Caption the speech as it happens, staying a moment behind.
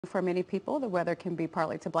For many people, the weather can be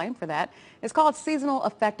partly to blame for that. It's called seasonal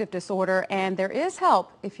affective disorder, and there is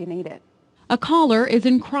help if you need it. A caller is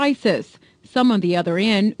in crisis. Some on the other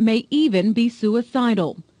end may even be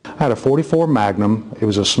suicidal. I had a .44 Magnum. It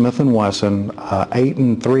was a Smith & Wesson 8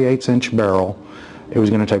 3/8 inch barrel. It was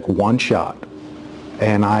going to take one shot,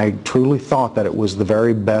 and I truly thought that it was the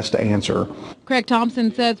very best answer. Craig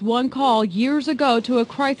Thompson says one call years ago to a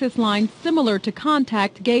crisis line similar to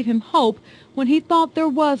Contact gave him hope when he thought there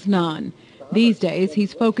was none. These days,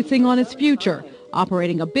 he's focusing on his future,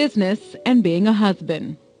 operating a business and being a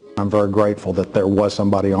husband. I'm very grateful that there was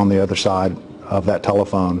somebody on the other side of that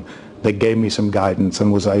telephone that gave me some guidance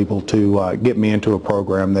and was able to get me into a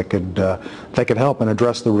program that could help and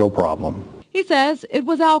address the real problem. He says it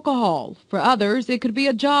was alcohol. For others, it could be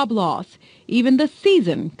a job loss. Even the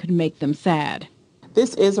season could make them sad.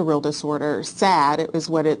 This is a real disorder. SAD is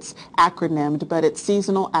what it's acronymed, but it's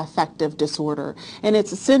seasonal affective disorder. And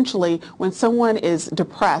it's essentially when someone is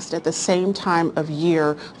depressed at the same time of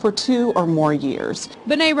year for 2 or more years.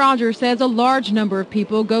 Benet Rogers says a large number of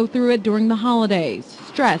people go through it during the holidays.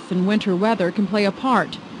 Stress and winter weather can play a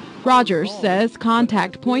part. Rogers says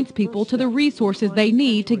Contact points people to the resources they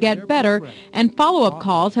need to get better, and follow-up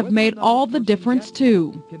calls have made all the difference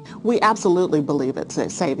too. We absolutely believe it's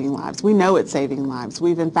saving lives. We know it's saving lives.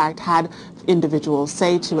 We've in fact had individuals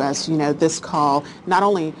say to us, you know, this call, not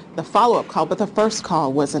only the follow-up call, but the first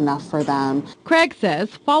call was enough for them. Craig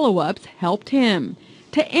says follow-ups helped him.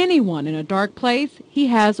 To anyone in a dark place, he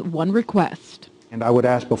has one request. And I would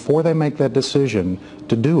ask before they make that decision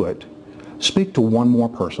to do it, speak to one more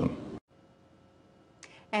person.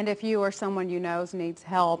 And if you or someone you know needs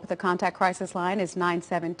help, the Contact Crisis Line is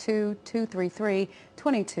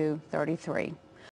 972-233-2233.